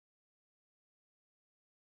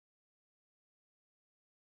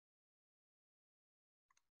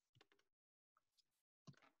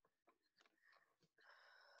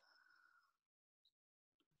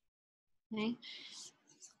Okay.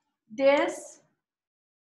 This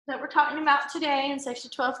that we're talking about today in section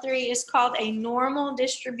 12.3 is called a normal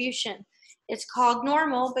distribution. It's called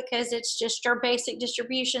normal because it's just our basic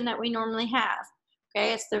distribution that we normally have.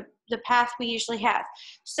 Okay, it's the path we usually have.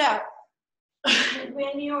 So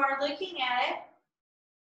when you are looking at it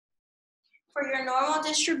for your normal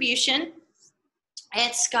distribution,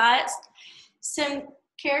 it's got some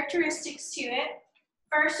characteristics to it.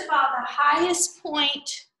 First of all, the highest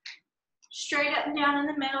point straight up and down in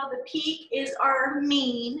the middle, the peak is our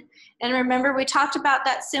mean. And remember, we talked about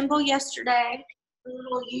that symbol yesterday. The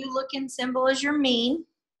little U-looking symbol is your mean.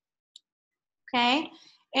 Okay,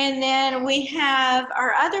 and then we have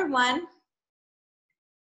our other one,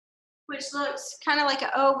 which looks kind of like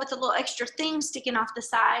an O with a little extra thing sticking off the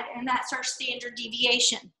side, and that's our standard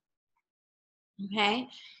deviation. Okay,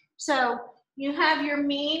 so you have your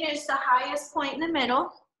mean is the highest point in the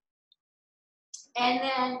middle, and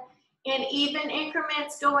then in even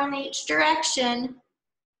increments go in each direction.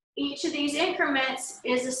 Each of these increments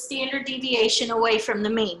is a standard deviation away from the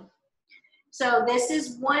mean. So this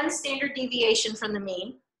is one standard deviation from the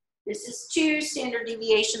mean. This is 2 standard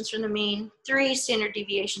deviations from the mean, 3 standard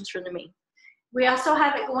deviations from the mean. We also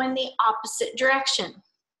have it going the opposite direction.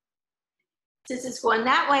 Since it's going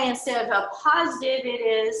that way, instead of a positive, it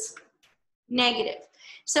is negative.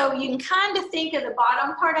 So you can kind of think of the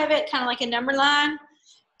bottom part of it kind of like a number line.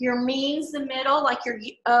 Your mean's the middle, like your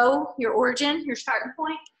O, your origin, your starting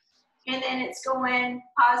point. And then it's going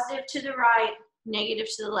positive to the right, negative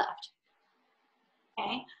to the left.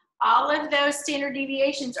 Okay, all of those standard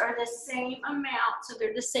deviations are the same amount, so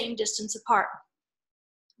they're the same distance apart.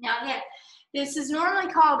 Now again, this is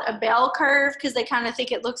normally called a bell curve because they kind of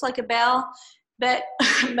think it looks like a bell, but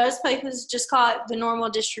most places just call it the normal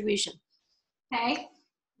distribution. Okay,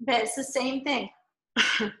 but it's the same thing.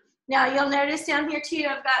 Now you'll notice down here too,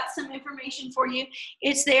 I've got some information for you.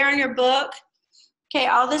 It's there in your book. Okay,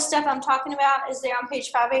 all this stuff I'm talking about is there on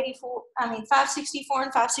page 564 and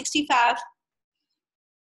 565.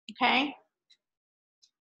 Okay.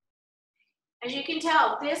 As you can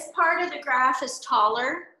tell, this part of the graph is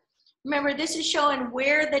taller. Remember, this is showing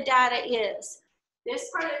where the data is. This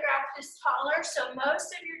part of the graph is taller, so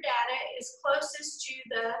most of your data is closest to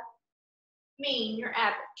the mean, your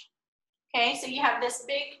average. Okay, so you have this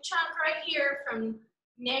big chunk right here from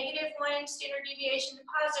 -1 standard deviation to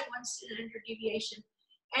 +1 standard deviation.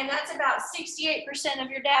 And that's about 68% of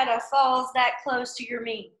your data falls that close to your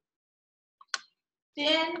mean.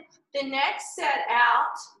 Then the next set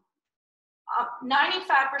out,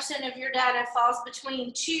 95% of your data falls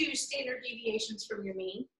between 2 standard deviations from your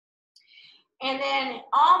mean. And then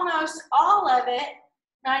almost all of it,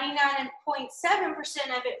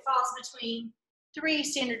 99.7% of it falls between 3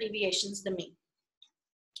 standard deviations of the mean.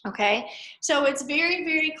 Okay, so it's very,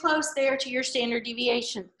 very close there to your standard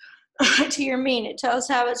deviation, to your mean. It tells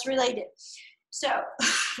how it's related. So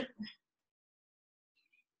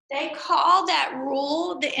they call that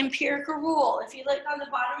rule the empirical rule. If you look on the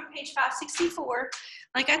bottom of page 564,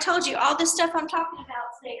 like I told you, all this stuff I'm talking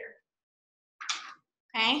about is there.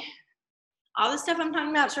 Okay? All the stuff I'm talking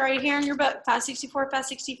about is right here in your book, 564,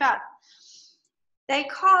 565. They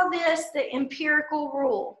call this the empirical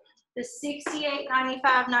rule, the 68,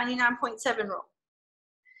 95, 99.7 rule.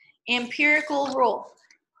 Empirical rule.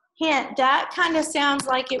 Hint, that kind of sounds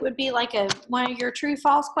like it would be like one of your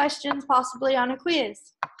true-false questions, possibly on a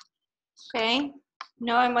quiz. Okay,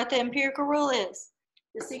 knowing what the empirical rule is,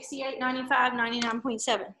 the 68, 95,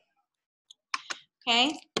 99.7.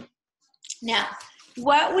 Okay, now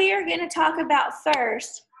what we are going to talk about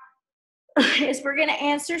first is we're going to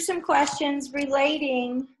answer some questions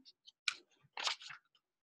relating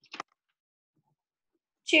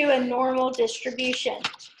to a normal distribution.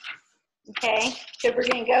 Okay, so we're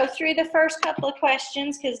going to go through the first couple of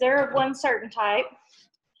questions because they're of one certain type.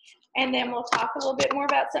 And then we'll talk a little bit more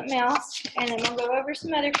about something else. And then we'll go over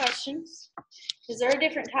some other questions because they're a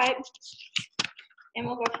different type. And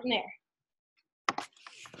we'll go from there.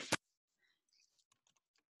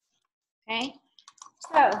 Okay,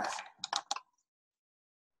 so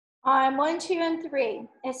on 1, 2, and 3,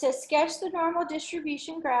 it says sketch the normal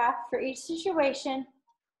distribution graph for each situation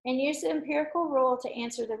and use the empirical rule to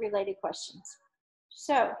answer the related questions.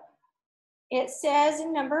 So it says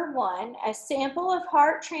in number 1, a sample of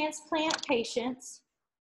heart transplant patients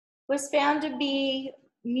was found to be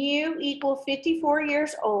mu equal 54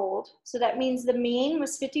 years old. So that means the mean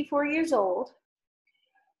was 54 years old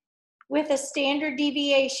with a standard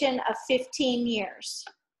deviation of 15 years.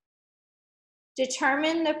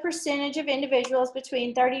 Determine the percentage of individuals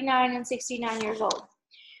between 39 and 69 years old.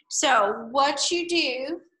 So what you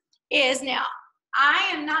do is now,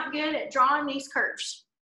 I am not good at drawing these curves.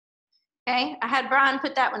 Okay, I had Brian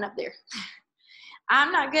put that one up there.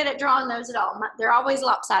 I'm not good at drawing those at all. They're always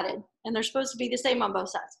lopsided, and they're supposed to be the same on both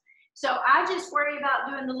sides. So I just worry about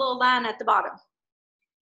doing the little line at the bottom.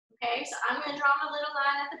 Okay, so I'm going to draw my little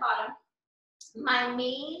line at the bottom. My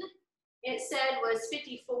mean, it said, was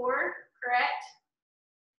 54, correct?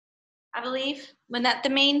 I believe. Wasn't that the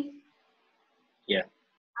mean? Yeah. All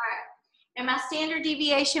right. And my standard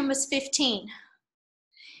deviation was 15.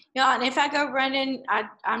 Yeah, and if I go running, I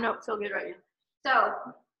don't feel good right now.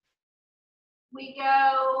 So we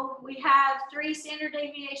have 3 standard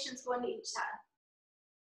deviations going to each side.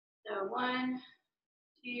 So 1,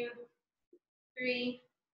 2, 3,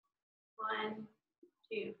 1,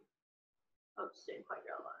 2. Oops, didn't quite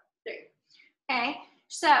draw a line. There. Okay,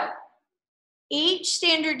 so each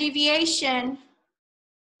standard deviation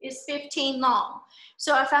is 15 long.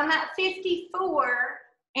 So if I'm at 54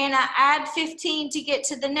 and I add 15 to get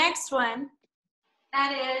to the next one,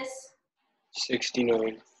 that is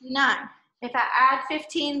 69. 9. If I add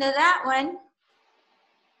 15 to that one,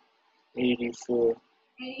 84.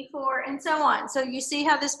 84, and so on. So you see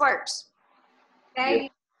how this works. Okay,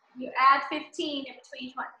 Yep. You add 15 in between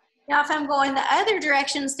each one. Now if I'm going the other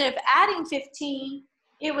direction, instead of adding 15,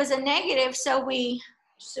 it was a negative, so we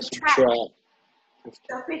subtract.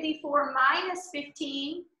 So 54 minus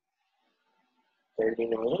 15.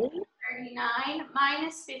 39. 39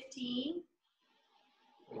 minus 15.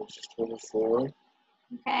 Which is 24.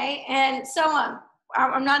 Okay, and so on.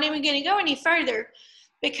 I'm not even going to go any further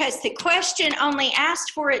because the question only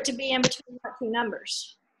asked for it to be in between what 2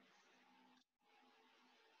 numbers.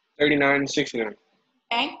 39 and 69.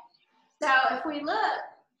 Okay, so if we look,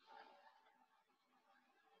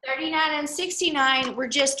 39 and 69 were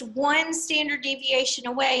just 1 standard deviation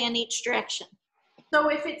away in each direction. So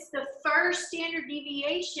if it's the first standard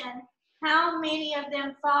deviation, how many of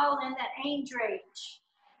them fall in that age range?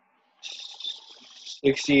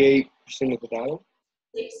 68% of the data.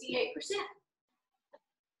 68%.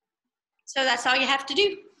 So that's all you have to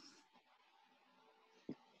do.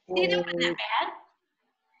 See, that wasn't that bad.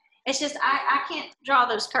 It's just I can't draw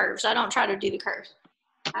those curves. I don't try to do the curves.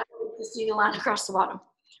 I just do the line across the bottom.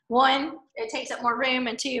 1, it takes up more room,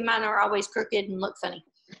 and 2, mine are always crooked and look funny.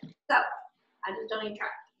 So I just don't even try.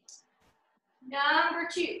 Number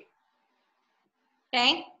 2.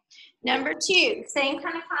 Okay. Number 2, same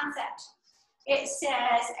kind of concept. It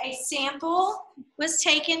says a sample was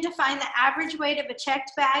taken to find the average weight of a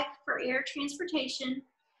checked bag for air transportation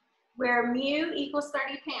where mu equals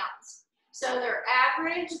 30 pounds. So their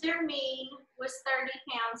average, their mean was 30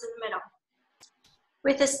 pounds in the middle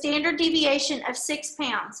with a standard deviation of 6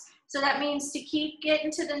 pounds. So that means to keep getting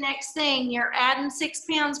to the next thing, you're adding 6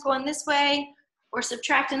 pounds going this way or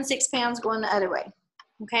subtracting 6 pounds going the other way,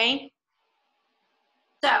 okay?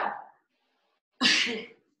 So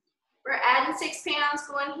we're adding 6 pounds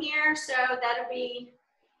going here, so that'll be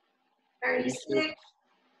 36.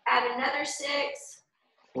 Add another 6.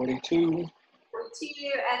 42.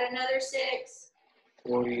 42. Add another 6.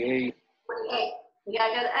 48. 48. We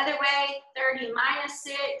gotta go the other way. 30 minus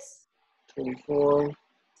 6. 24.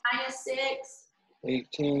 Minus 6.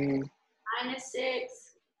 18. Minus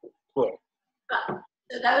 6. 12. 12.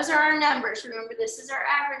 So those are our numbers. Remember, this is our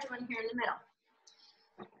average one here in the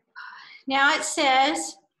middle. Now it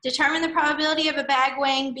says, determine the probability of a bag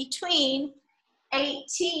weighing between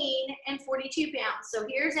 18 and 42 pounds. So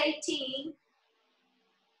here's 18.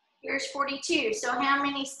 Here's 42. So how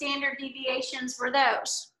many standard deviations were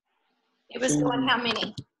those? It was going how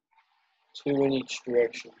many? 2 in each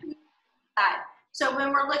direction. So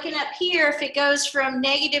when we're looking up here, if it goes from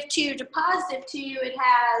 -2 to +2, it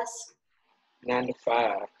has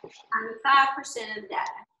 95%. 95% of the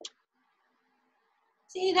data.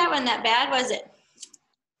 See, that wasn't that bad, was it?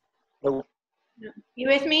 Nope. You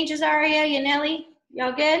with me, Jazaria, Yaneli?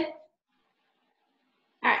 Y'all good?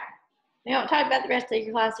 All right. We don't talk about the rest of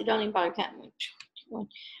your class, so don't even bother counting. All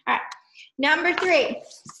right. Number 3.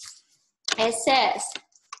 It says,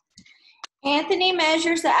 Anthony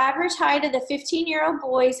measures the average height of the 15-year-old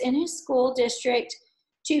boys in his school district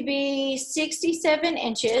to be 67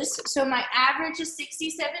 inches. So my average is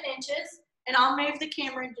 67 inches. And I'll move the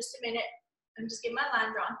camera in just a minute. I'm just getting my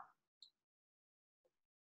line drawn.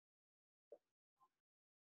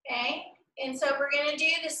 Okay, and so we're going to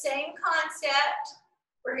do the same concept.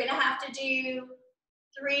 We're going to have to do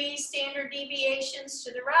 3 standard deviations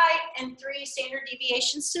to the right and 3 standard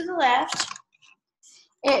deviations to the left.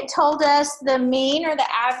 It told us the mean or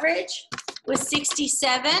the average was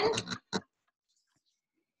 67.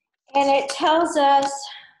 And it tells us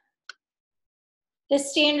the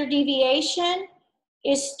standard deviation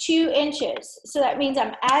is 2 inches. So that means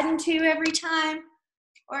I'm adding 2 every time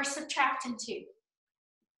or subtracting 2.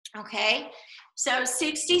 Okay, so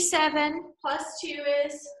 67 plus 2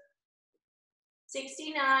 is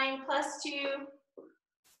 69 plus 2,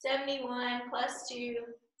 71 plus 2,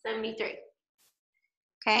 73.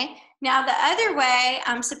 Okay, now the other way,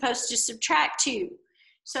 I'm supposed to subtract 2.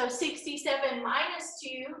 So 67 minus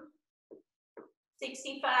 2,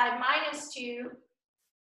 65 minus 2,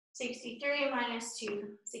 63 minus 2,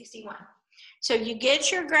 61. So you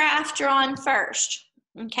get your graph drawn first,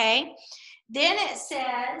 okay? Then it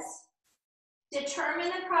says, determine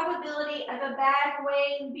the probability of a bag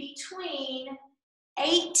weighing between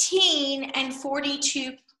 18 and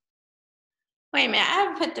 42. Wait a minute, I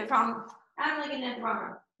haven't put the wrong, I'm looking at the wrong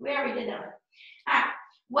one. We already did that one. All right.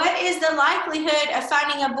 What is the likelihood of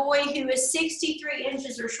finding a boy who is 63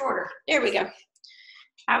 inches or shorter? There we go.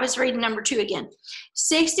 I was reading number 2 again.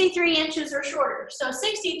 63 inches or shorter. So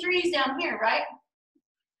 63 is down here, right?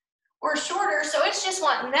 Or shorter, so it's just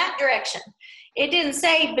wanting that direction. It didn't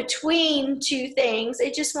say between 2 things,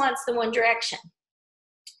 it just wants the one direction.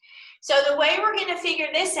 So the way we're going to figure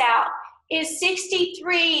this out is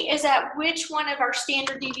 63 is at which one of our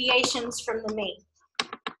standard deviations from the mean?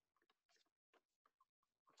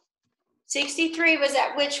 63 was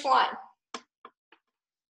at which one?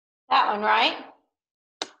 That one, right?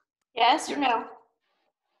 Yes or no?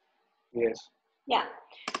 Yes. Yeah.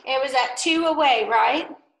 It was at 2 away, right?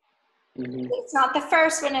 Mm-hmm. It's not the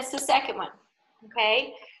first one, it's the second one.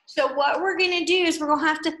 Okay? So what we're going to do is we're going to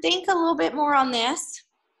have to think a little bit more on this.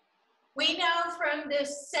 We know from the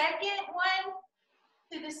second one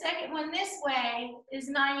to the second one this way is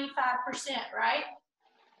 95%, right?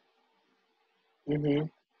 Mm-hmm.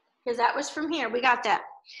 Because that was from here. We got that.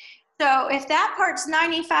 So if that part's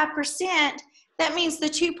 95%, that means the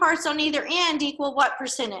 2 parts on either end equal what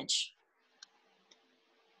percentage?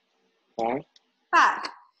 5. 5.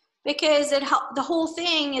 Because the whole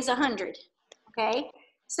thing is 100. Okay?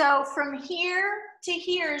 So from here to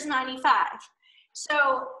here is 95.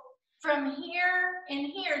 So from here and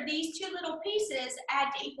here, these 2 little pieces add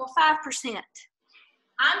to equal 5%.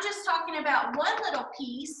 I'm just talking about one little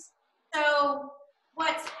piece. So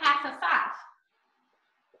what's half of 5?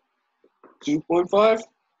 2.5.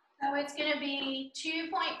 So it's going to be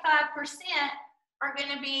 2.5% are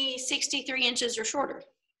going to be 63 inches or shorter.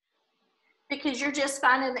 Because you're just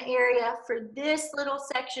finding the area for this little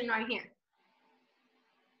section right here.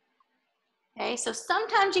 Okay, so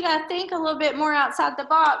sometimes you got to think a little bit more outside the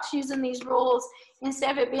box using these rules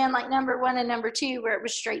instead of it being like number 1 and number 2 where it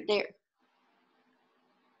was straight there.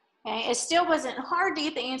 Okay, it still wasn't hard to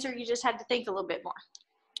get the answer, you just had to think a little bit more.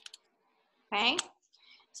 Okay,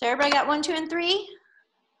 so everybody got 1, 2, and 3?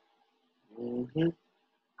 Mm-hmm. All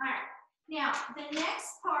right, now the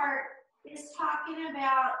next part is talking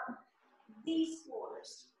about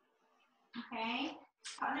z-scores. Okay,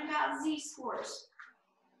 talking about z-scores.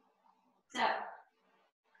 So,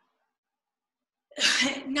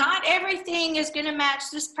 not everything is going to match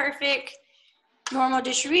this perfect normal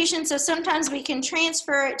distribution, so sometimes we can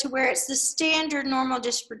transfer it to where it's the standard normal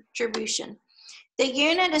distribution. The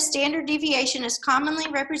unit of standard deviation is commonly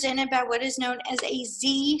represented by what is known as a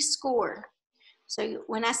z-score. So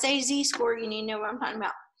when I say z-score, you need to know what I'm talking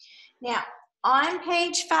about. Now, on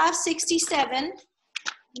page 567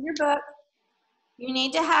 in your book, you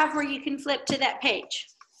need to have where you can flip to that page.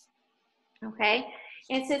 Okay,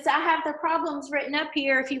 and since I have the problems written up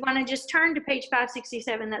here, if you want to just turn to page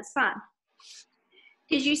 567, that's fine.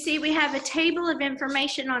 Because you see we have a table of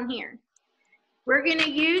information on here. We're going to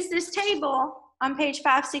use this table on page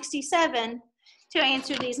 567 to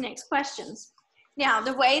answer these next questions. Now,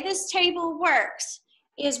 the way this table works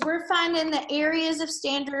is we're finding the areas of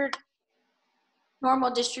standard normal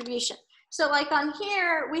distribution. So like on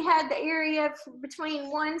here, we had the area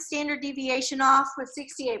between 1 standard deviation off with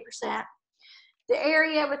 68%. The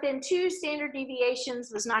area within 2 standard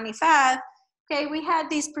deviations was 95. Okay, we had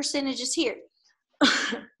these percentages here.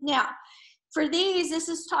 Now, for these, this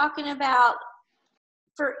is talking about,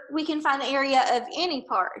 we can find the area of any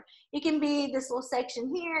part. It can be this little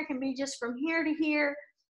section here. It can be just from here to here.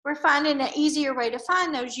 We're finding an easier way to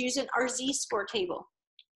find those using our z-score table.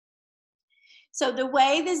 So the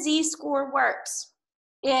way the z-score works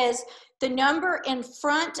is the number in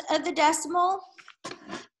front of the decimal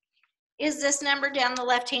is this number down the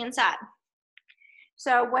left-hand side.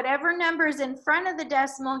 So whatever number is in front of the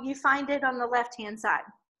decimal, you find it on the left-hand side.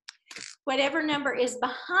 Whatever number is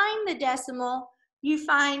behind the decimal, you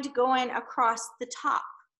find going across the top.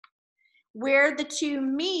 Where the 2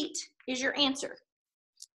 meet is your answer.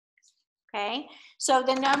 Okay, so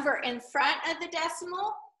the number in front of the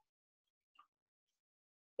decimal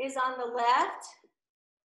is on the left.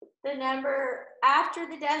 The number after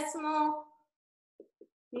the decimal,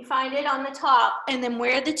 you find it on the top, and then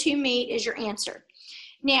where the two meet is your answer.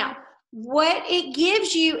 Now, what it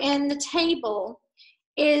gives you in the table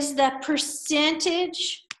is the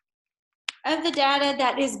percentage of the data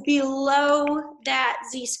that is below that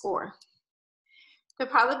z-score. The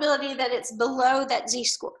probability that it's below that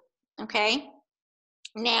z-score, okay?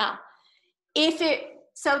 Now,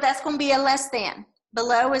 so that's going to be a less than.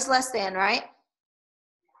 Below is less than, right?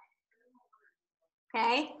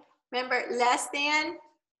 Okay, remember less than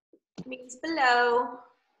means below,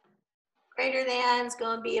 greater than is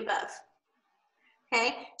going to be above.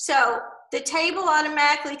 Okay, so the table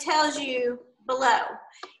automatically tells you below.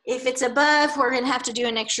 If it's above, we're going to have to do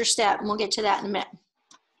an extra step, and we'll get to that in a minute.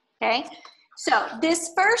 Okay, so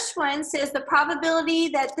this first one says the probability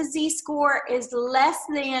that the z-score is less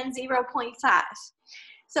than 0.5.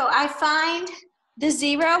 So I find the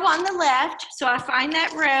 0 on the left, so I find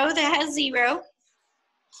that row that has 0.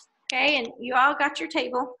 Okay, and you all got your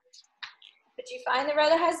table, but you find the row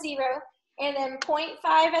that has 0, and then 0.5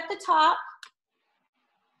 at the top,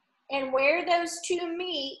 and where those two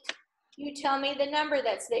meet, you tell me the number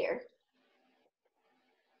that's there.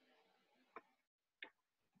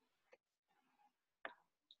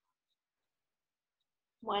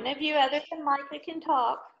 One of you other than Micah can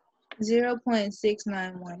talk.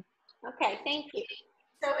 0.691. Okay, thank you.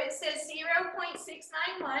 So it says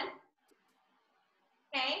 0.691.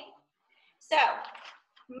 Okay, so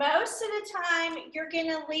most of the time you're going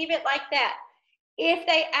to leave it like that. If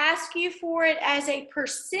they ask you for it as a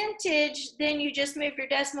percentage, then you just move your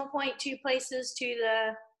decimal point 2 places to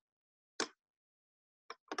the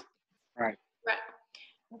Right.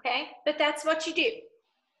 Okay, but that's what you do.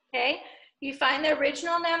 Okay, you find the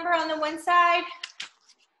original number on the one side,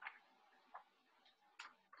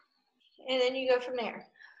 and then you go from there.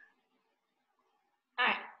 All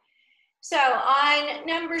right, so on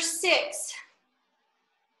number 6,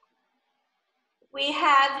 we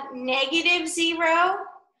have -0,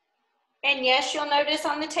 and yes, you'll notice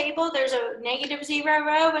on the table there's a -0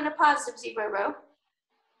 row and a +0 row.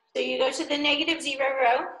 So you go to the -0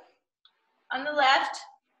 row on the left,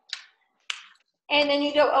 and then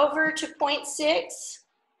you go over to 0.6,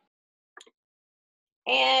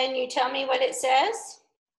 and you tell me what it says.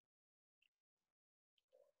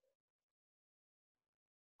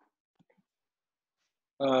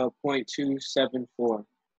 .274.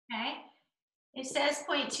 Okay, it says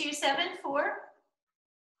 0.274.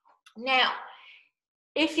 Now,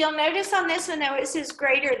 if you'll notice on this one though, it says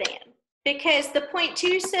greater than, because the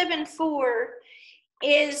 0.274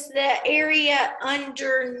 is the area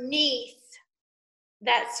underneath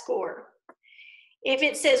that score. If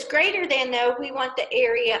it says greater than though, we want the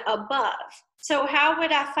area above. So how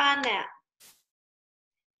would I find that?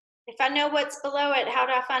 If I know what's below it, how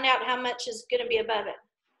do I find out how much is going to be above it?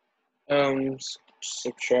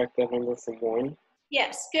 Subtract that number from 1.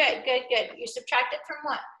 Yes, good, good, good. You subtract it from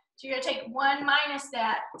 1. So you're going to take 1 minus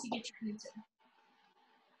that to get your answer.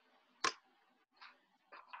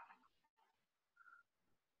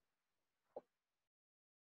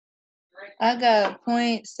 I got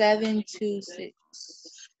 0.726.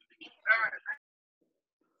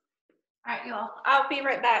 All right, y'all. I'll be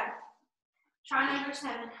right back. Try number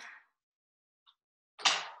 7.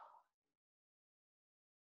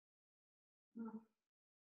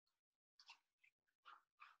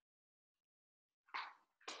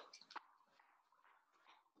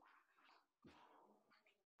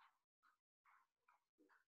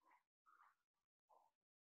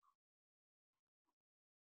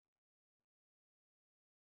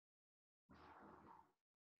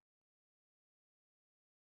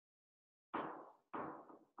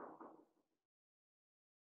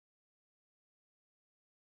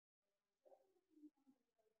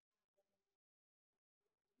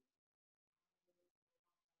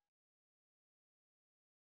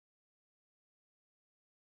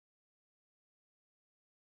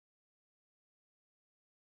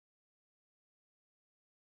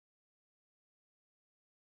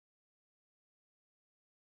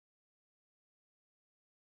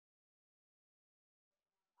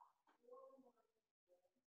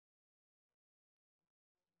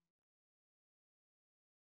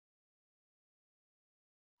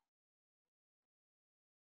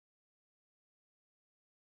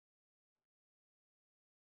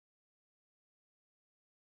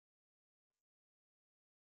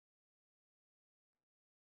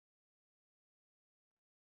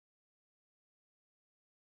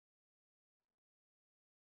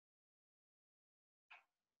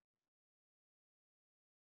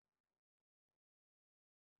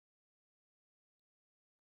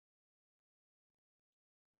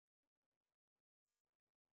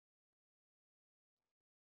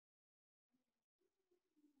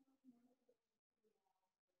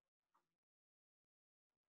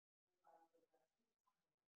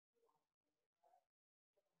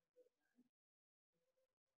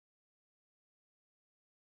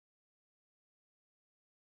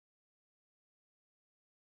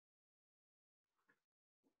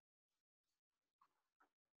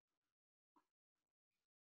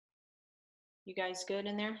 You guys good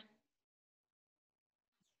in there?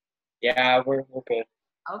 Yeah, we're good.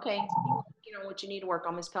 Okay. You know what you need to work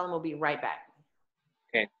on. Miss Pelham will be right back.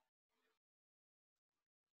 Okay.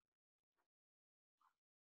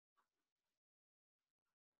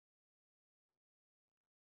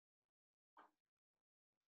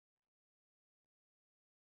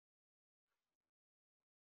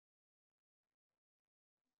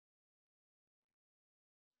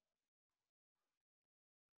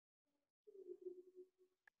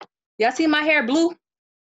 Y'all see my hair blue?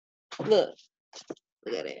 Look.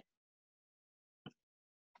 Look at it.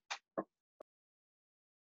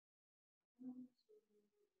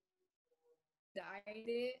 Dyed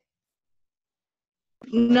it.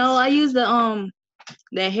 No, I use the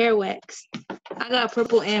hair wax. I got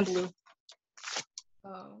purple and blue.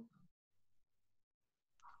 Oh.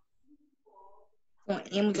 On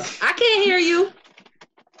Amazon. I can't hear you.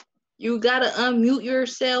 You gotta unmute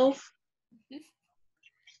yourself.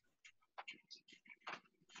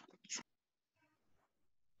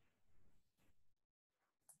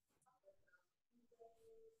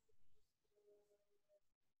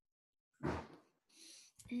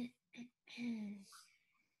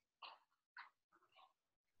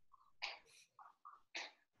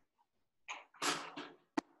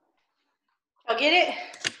 Y'all get it?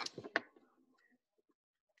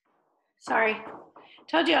 Sorry.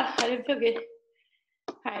 Told you I didn't feel good.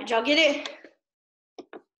 All right, y'all get it?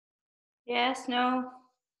 Yes, no?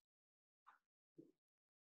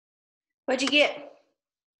 What'd you get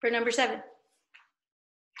for number 7?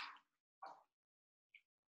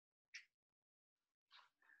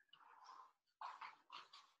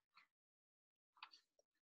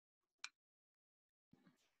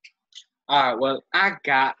 All right, well, I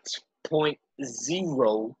got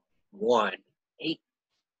 0.018.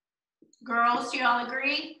 Girls, do y'all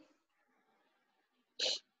agree?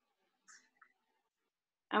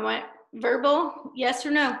 I want verbal, yes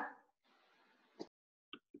or no?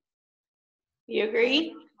 You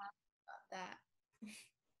agree? Got that.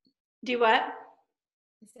 Do what? I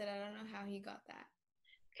said I don't know how he got that.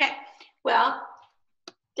 Okay, well,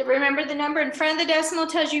 remember the number in front of the decimal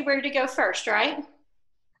tells you where to go first, right?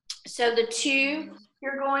 So the 2,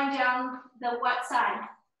 you're going down the what side?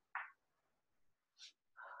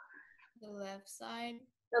 The left side.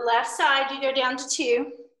 The left side, you go down to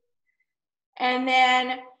 2. And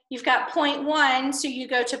then you've got 0.1, so you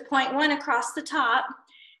go to 0.1 across the top.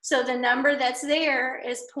 So the number that's there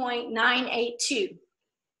is 0.982.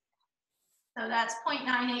 So that's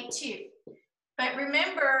 0.982. But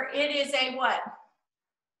remember, it is a what?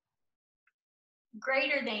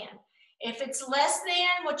 Greater than. If it's less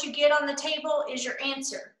than, what you get on the table is your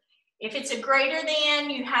answer. If it's a greater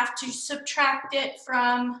than, you have to subtract it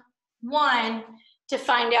from 1 to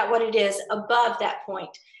find out what it is above that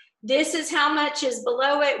point. This is how much is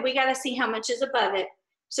below it. We got to see how much is above it.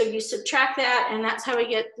 So you subtract that, and that's how we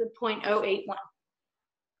get the 0.081.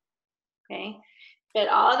 Okay, but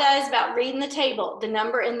all of that is about reading the table. The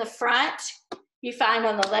number in the front, you find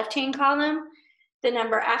on the left-hand column. The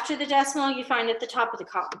number after the decimal, you find at the top of the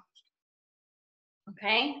column.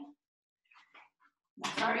 Okay?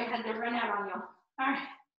 Sorry, I had to run out on y'all. All right.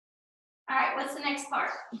 All right, what's the next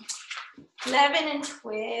part? 11 and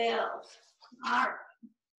 12. All right.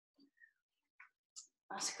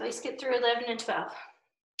 Let's quickly skip through 11 and 12.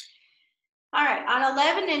 All right, on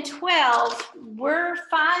 11 and 12, we're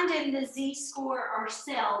finding the z-score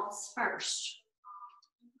ourselves first.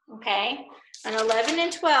 Okay? On 11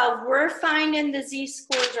 and 12, we're finding the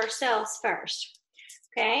z-scores ourselves first.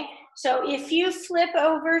 Okay? So if you flip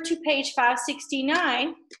over to page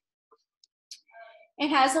 569, it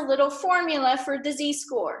has a little formula for the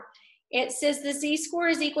z-score. It says the z-score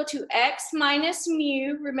is equal to x minus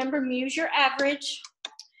mu, remember mu's your average,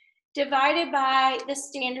 divided by the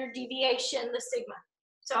standard deviation, the sigma.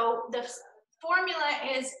 So the formula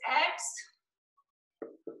is x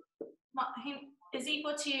is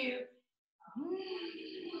equal to,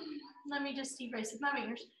 let me just erase with my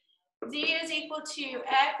fingers. Z is equal to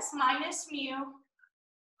x minus mu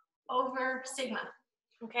over sigma,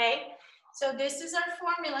 okay? So this is our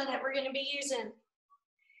formula that we're gonna be using.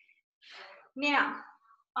 Now,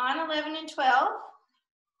 on 11 and 12,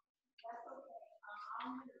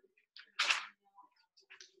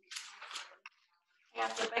 I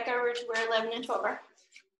have to flip back over to where 11 and 12 are.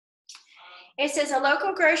 It says a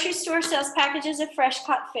local grocery store sells packages of fresh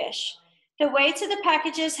caught fish. The weights of the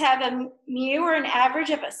packages have a mu or an average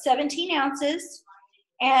of 17 ounces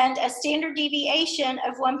and a standard deviation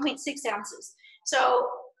of 1.6 ounces. So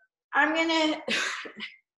I'm gonna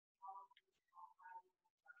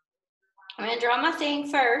draw my thing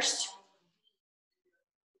first.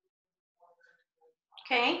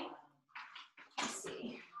 Okay. Let's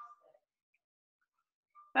see.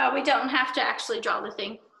 Well, we don't have to actually draw the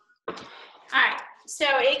thing. All right, so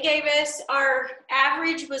it gave us our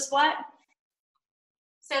average was what?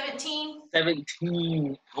 17.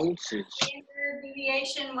 17 ounces. Standard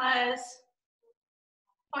deviation was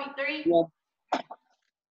 0.3, Well,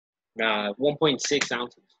 1.6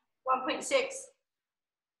 ounces. 1.6.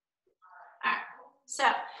 All right,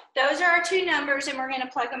 so those are our two numbers, and we're going to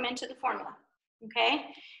plug them into the formula. Okay,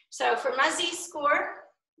 so for my z-score,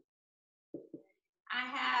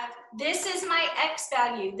 I have, this is my x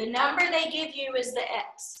value. The number they give you is the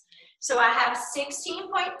x. So I have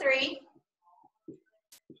 16.3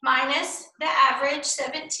 minus the average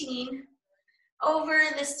 17 over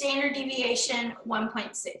the standard deviation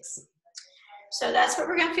 1.6. So that's what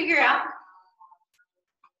we're going to figure out.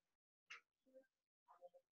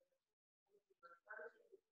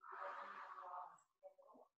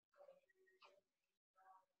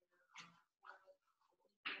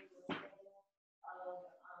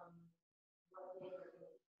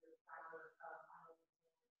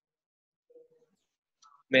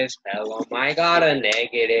 Miss Pelham, I got a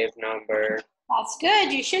negative number. That's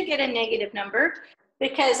good. You should get a negative number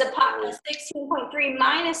because a 16.3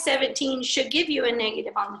 minus 17 should give you a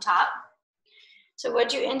negative on the top. So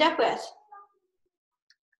what'd you end up with?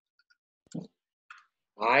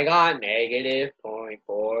 I got negative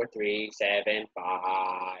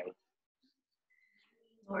 0.4375.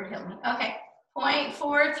 Lord help me. Okay,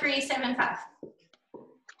 0.4375.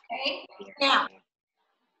 Okay, now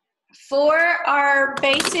for our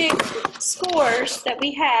basic scores that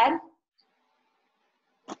we had,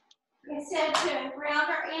 we said to round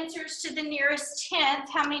our answers to the nearest 10th.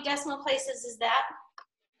 How many decimal places is that?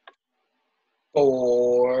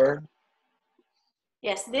 4.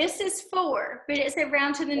 Yes, this is 4, but it said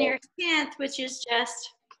round to the nearest 10th, which is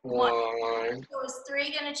just 1. 1. So is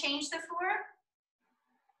 3 going to change the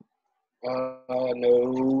 4?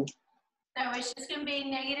 No. So it's just going to be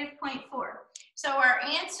negative 0.4. So our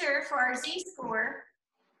answer for our z-score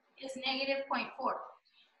is negative 0.4.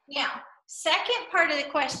 Now, second part of the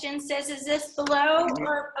question says, is this below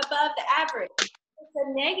or above the average? If it's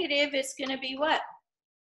a negative, it's going to be what?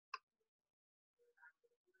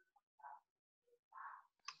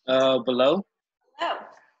 Below? Below.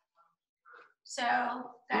 So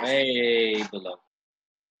that's Way below.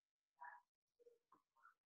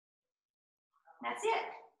 it.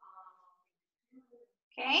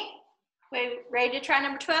 Okay. We ready to try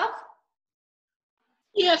number 12?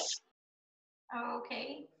 Yes.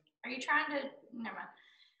 Okay. Are you trying to? Never mind.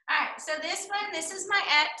 All right. So this one, this is my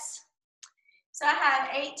x. So I have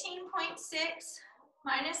 18.6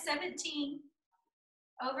 minus 17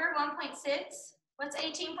 over 1.6. What's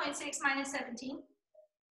 18.6 minus 17?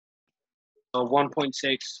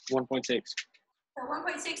 1.6. 1.6. So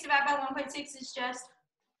 1.6 divided by 1.6 is just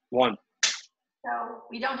 1. So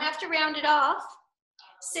we don't have to round it off.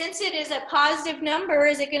 Since it is a positive number,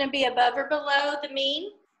 is it going to be above or below the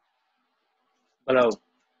mean? Below.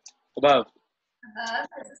 Above. Above,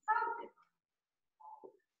 because it's positive.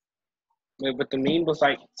 Wait, but the mean was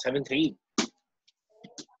like 17.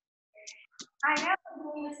 I know the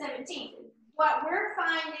mean is 17. What we're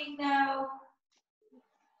finding, though,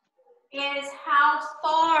 is how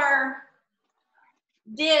far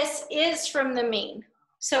this is from the mean.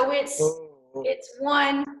 So it's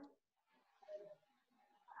 1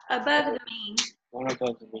 above the mean. 1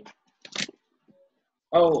 above the mean.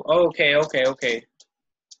 Oh, okay.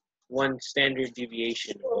 1 standard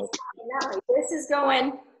deviation above. This is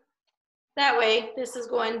going that way. This is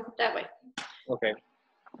going that way. Okay.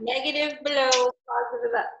 Negative below,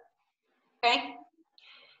 positive up. Okay?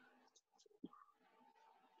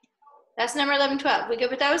 That's number 11, 12. We good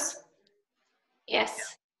with those?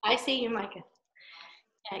 Yes. I see you, Micah.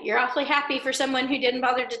 Yeah, you're awfully happy for someone who didn't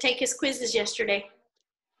bother to take his quizzes yesterday.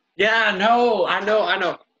 Yeah, I know. I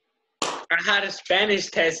had a Spanish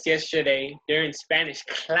test yesterday during Spanish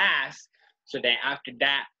class. So then after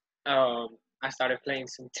that, I started playing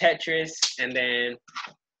some Tetris, and then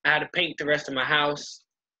I had to paint the rest of my house,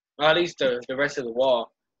 or at least the rest of the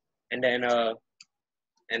wall, and then I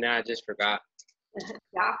just forgot.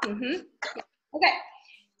 Yeah. Mm-hmm. Okay.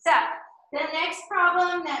 So the next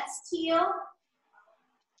problem that's teal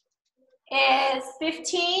is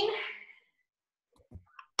 15,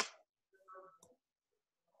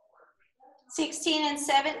 16, and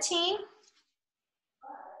 17.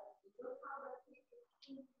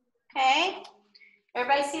 Okay.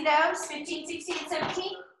 Everybody see those? 15, 16, and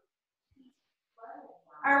 17?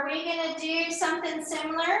 Are we going to do something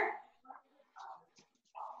similar?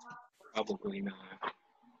 Probably not.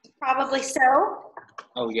 Probably so.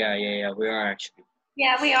 Oh yeah. We are actually.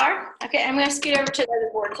 Yeah, we are. Okay, I'm going to scoot over to the other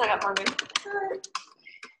board so I got more room.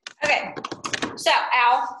 Okay, so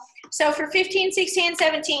Al, so for 15, 16, and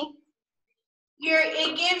 17,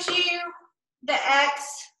 it gives you the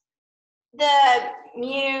x, the mu,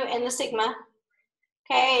 and the sigma.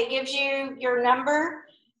 Okay, it gives you your number,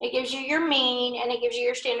 it gives you your mean, and it gives you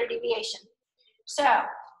your standard deviation. So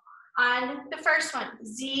on the first one,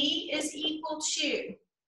 z is equal to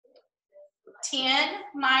 10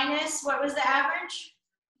 minus, what was the average?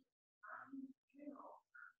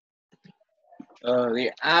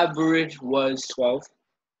 The average was 12.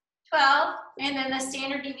 12, and then the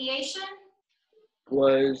standard deviation?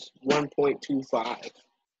 Was 1.25.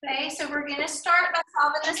 Okay, so we're going to start by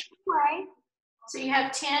solving this way. So you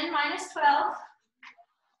have 10 minus 12.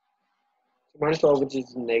 Minus 12, which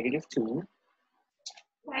is negative 2.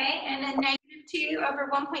 Okay, and then negative 2 over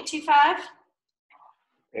 1.25.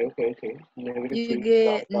 Okay. Negative You 2.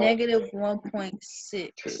 get negative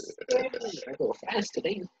 1.6. I go fast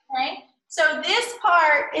today. Okay, so this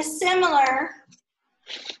part is similar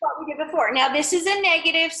to what we did before. Now this is a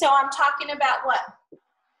negative, so I'm talking about what?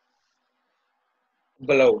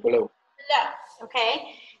 Below. Below,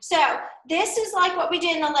 okay? So this is like what we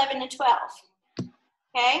did in 11 and 12,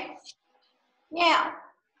 okay? Now,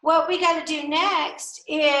 what we got to do next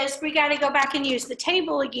is we got to go back and use the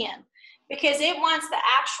table again because it wants the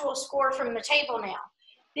actual score from the table now.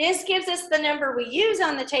 This gives us the number we use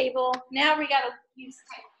on the table. Now we got to use the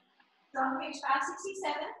table. So on page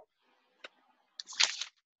 567.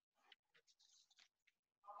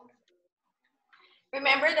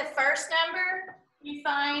 Remember the first number you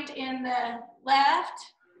find in the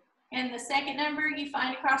left, and the second number you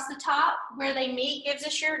find across the top. Where they meet gives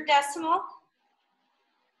us your decimal.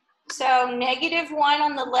 So negative 1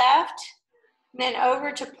 on the left, then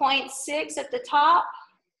over to 0.6 at the top.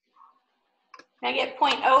 I get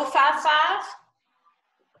 0.055.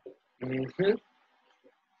 Mm-hmm.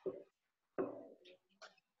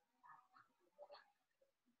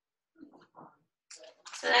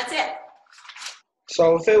 So that's it.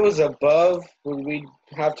 So if it was above, would we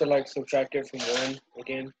have to like subtract it from 1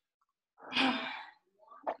 again?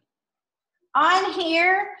 On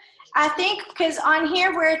here, I think, because on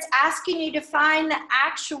here where it's asking you to find the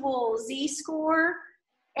actual z-score,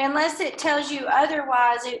 unless it tells you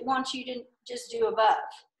otherwise, it wants you to just do above.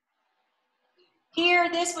 Here,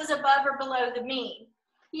 this was above or below the mean.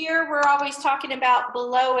 Here, we're always talking about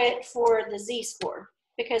below it for the z-score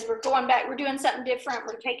because we're going back, we're doing something different,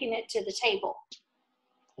 we're taking it to the table.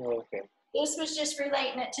 Okay. This was just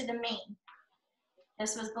relating it to the mean.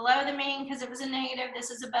 This was below the mean because it was a negative. This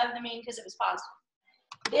is above the mean because it was positive.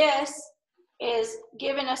 This is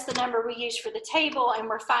giving us the number we use for the table, and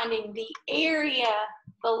we're finding the area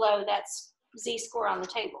below that z-score on the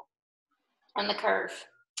table, on the curve,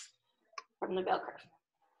 from the bell curve.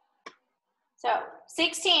 So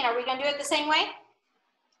 16, are we going to do it the same way?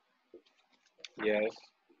 Yes.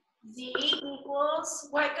 Z equals,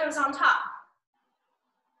 what goes on top?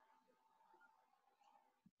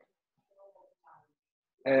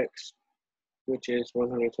 X, which is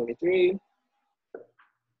 123,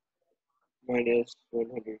 minus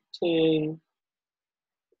 110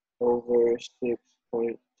 over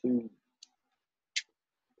 6.2.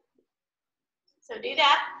 So do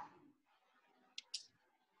that.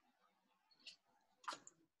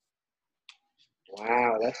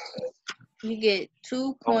 Wow, that's You get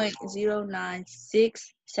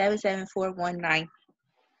 2.096777419.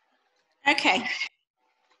 Okay.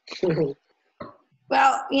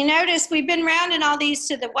 Well, you notice we've been rounding all these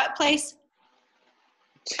to the what place?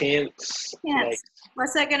 tenths. Yes. Like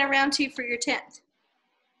What's that going to round to for your tenth?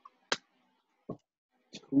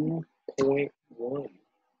 2.1. 2.1.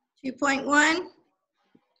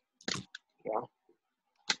 Yeah.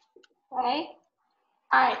 Okay.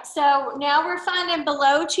 All right. So now we're finding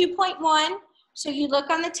below 2.1. So you look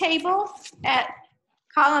on the table at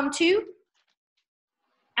column 2.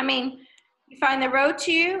 You find the row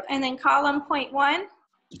 2 and then column 0.1.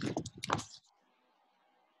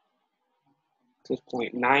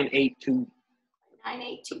 6.982.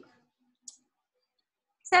 982.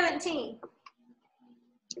 17.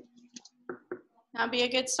 That'll be a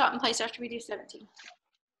good stopping place after we do 17.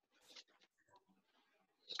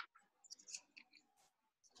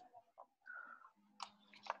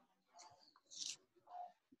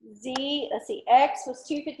 Let's see, X was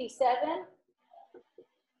 257.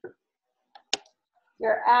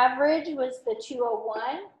 Your average was the 201.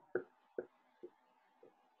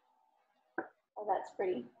 Oh, that's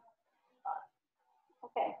pretty.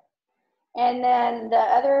 Okay. And then the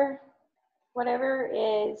other, whatever,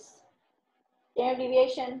 is standard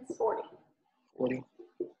deviation, 40. 40.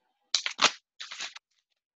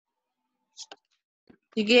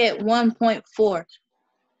 You get 1.4.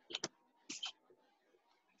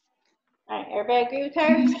 All right, everybody agree with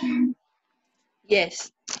her?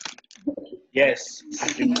 Yes. Yes, I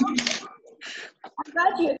do. I'm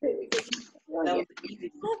glad you agree with me. That was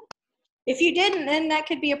easy. If you didn't, then that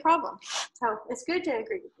could be a problem. So it's good to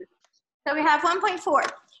agree with you. So we have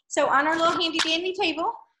 1.4. So on our little handy dandy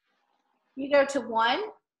table, you go to 1,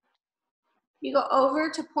 you go over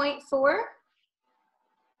to 0.4,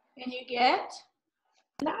 and you get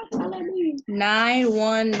 919.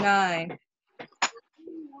 1.9.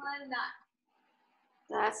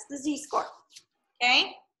 That's the z-score.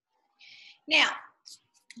 Okay? Now,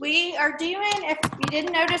 we are doing, if you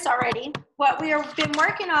didn't notice already, what we have been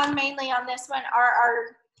working on mainly on this one are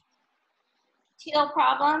our teal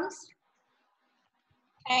problems.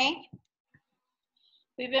 Okay?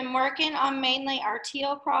 We've been working on mainly our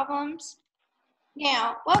teal problems.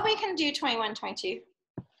 Now, what we can do 21, 22.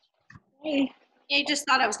 Hey. You just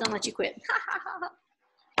thought I was gonna let you quit.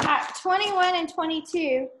 All right, 21 and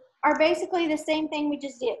 22 are basically the same thing we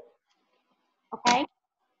just did. Okay?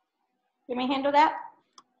 Can we handle that?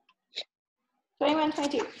 21,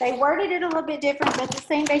 22. They worded it a little bit different, but the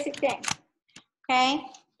same basic thing. Okay?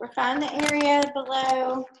 We're finding the area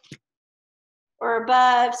below or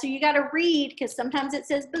above. So you got to read because sometimes it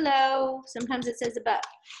says below, sometimes it says above.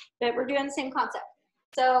 But we're doing the same concept.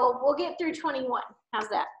 So we'll get through 21. How's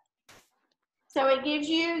that? So it gives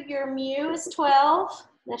you your mu is 12.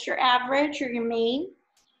 That's your average or your mean.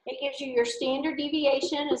 It gives you your standard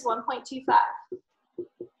deviation is 1.25.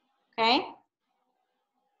 Okay?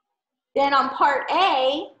 Then on part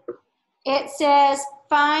A, it says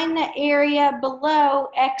find the area below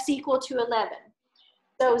x equal to 11.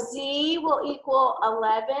 So z will equal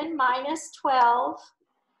 11 minus 12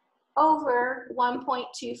 over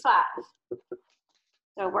 1.25.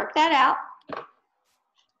 So work that out.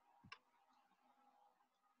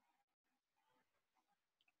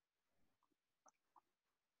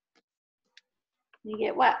 You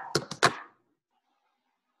get what?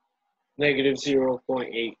 Negative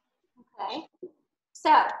 0.8. Okay.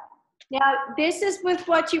 So now this is with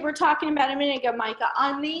what you were talking about a minute ago, Micah.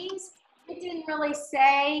 On these, it didn't really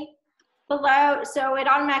say below, so it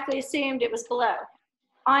automatically assumed it was below.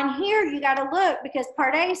 On here, you got to look because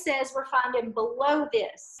part A says we're finding below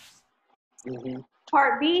this. Mm-hmm.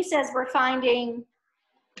 Part B says we're finding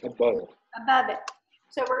Above. above it.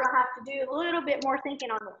 So we're going to have to do a little bit more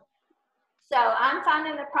thinking on this. So I'm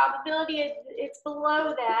finding the probability it's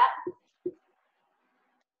below that.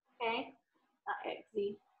 Okay,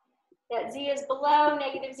 z. That z is below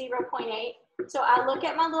negative 0.8. So I look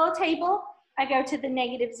at my little table. I go to the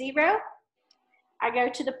negative 0. I go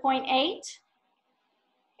to the 0.8.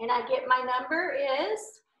 And I get my number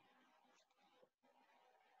is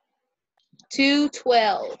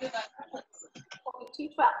 212. 0.212.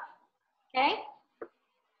 Okay?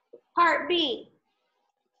 Part B.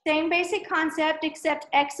 Same basic concept except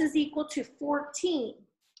x is equal to 14.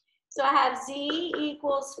 So I have z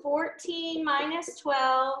equals 14 minus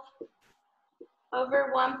 12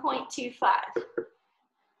 over 1.25.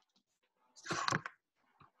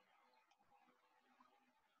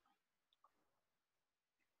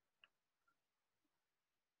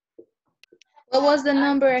 What was the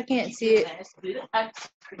number? I can't see it. X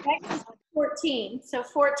is 14. So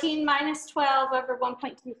 14 minus 12 over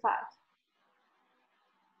 1.25.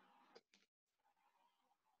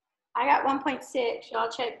 I got 1.6. Y'all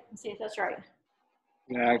check and see if that's right.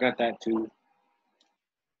 Yeah, I got that too.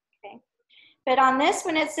 Okay. But on this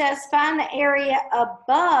one, it says find the area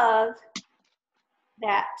above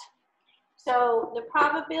that. So the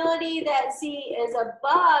probability that z is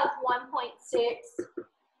above 1.6,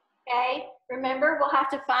 okay? Remember, we'll have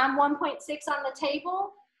to find 1.6 on the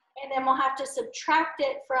table, and then we'll have to subtract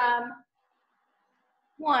it from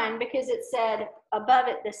 1 because it said above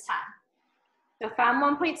it this time. So find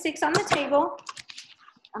 1.6 on the table.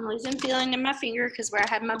 I'm losing feeling in my finger because where I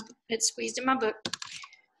had it squeezed in my book.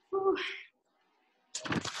 Whew.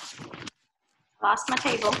 Lost my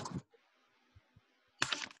table.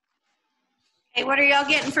 Okay, what are y'all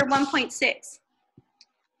getting for 1.6?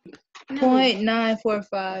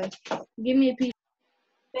 0.945. Give me a piece.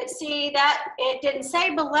 But see that it didn't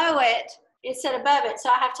say below it, it said above it. So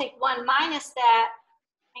I have to take 1 minus that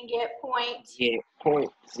and get point. Yeah,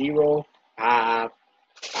 0.055. Yeah,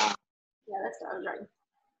 that's what I was writing.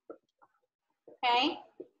 Okay.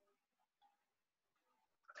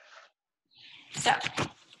 So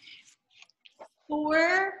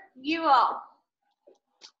for you all,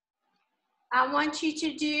 I want you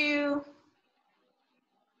to do,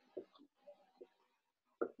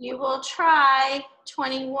 you will try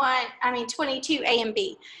 22 A and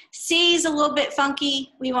B. C is a little bit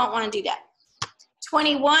funky. We won't want to do that.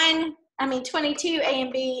 22 A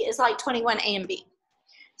and B is like 21 A and B.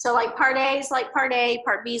 So like part A is like part A,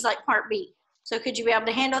 part B is like part B. So could you be able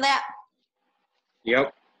to handle that?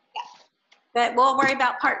 Yep. But we'll worry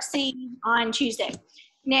about part C on Tuesday.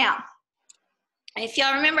 Now, if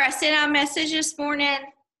y'all remember, I sent out a message this morning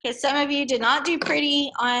because some of you did not do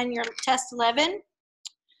pretty on your test 11.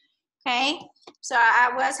 Okay, so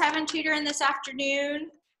I was having tutoring this afternoon.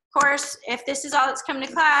 Of course, if this is all that's coming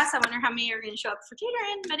to class, I wonder how many are going to show up for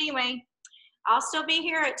tutoring. But anyway, I'll still be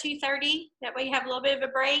here at 2:30. That way you have a little bit of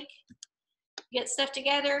a break, get stuff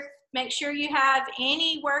together. Make sure you have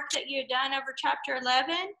any work that you've done over chapter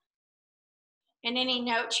 11 and any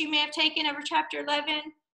notes you may have taken over chapter 11.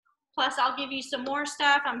 Plus, I'll give you some more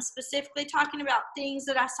stuff. I'm specifically talking about things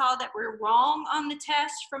that I saw that were wrong on the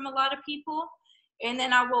test from a lot of people. And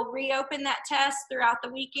then I will reopen that test throughout the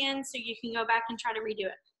weekend so you can go back and try to redo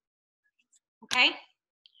it. Okay?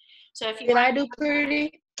 So if you Did I do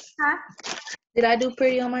pretty? Huh? Did I do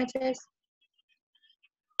pretty on my test?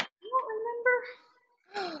 I don't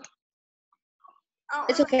remember.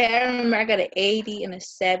 It's okay. I remember I got an 80 and a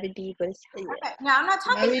 70, but it's yeah. Okay. Now, I'm not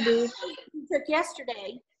talking I about redo. the test you took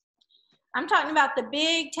yesterday. I'm talking about the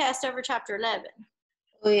big test over chapter 11.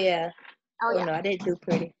 Oh yeah. Oh, yeah. No, I didn't do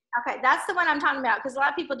pretty. Okay, that's the one I'm talking about because a lot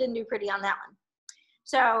of people didn't do pretty on that one.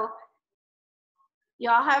 So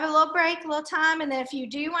y'all have a little break, a little time, and then if you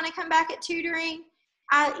do want to come back at tutoring,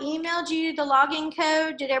 I emailed you the login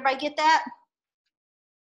code. Did everybody get that?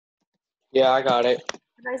 Yeah, I got it.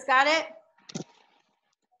 Everybody's got it?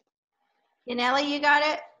 Yaneli, you got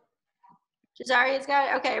it? Jazaria's got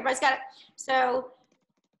it? Okay, everybody's got it. So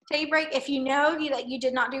take a break. If you know that you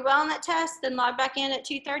did not do well on that test, then log back in at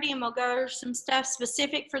 2:30 and we'll go over some stuff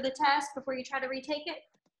specific for the test before you try to retake it.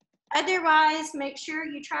 Otherwise, make sure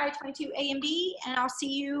you try 22 A and B, and I'll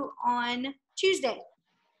see you on Tuesday.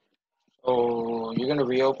 Oh, you're gonna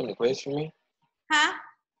reopen the quiz for me? Huh?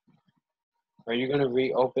 Are you gonna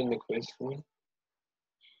reopen the quiz for me?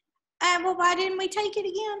 Well, why didn't we take it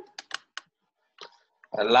again?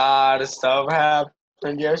 A lot of stuff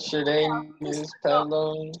happened yesterday, Miss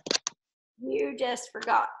Pelham. You just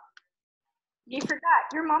forgot. You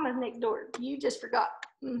forgot. Your mama's next door. You just forgot.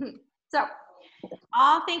 So,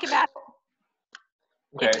 I'll think about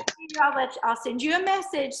it. Okay. I'll send you a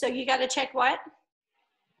message. So you got to check what?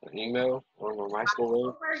 An email or my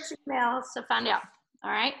school. Emails to find out.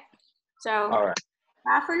 All right. So All right.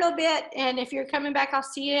 bye for a little bit, and if you're coming back, I'll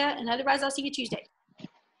see you. And otherwise, I'll see you Tuesday.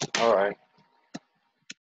 All right.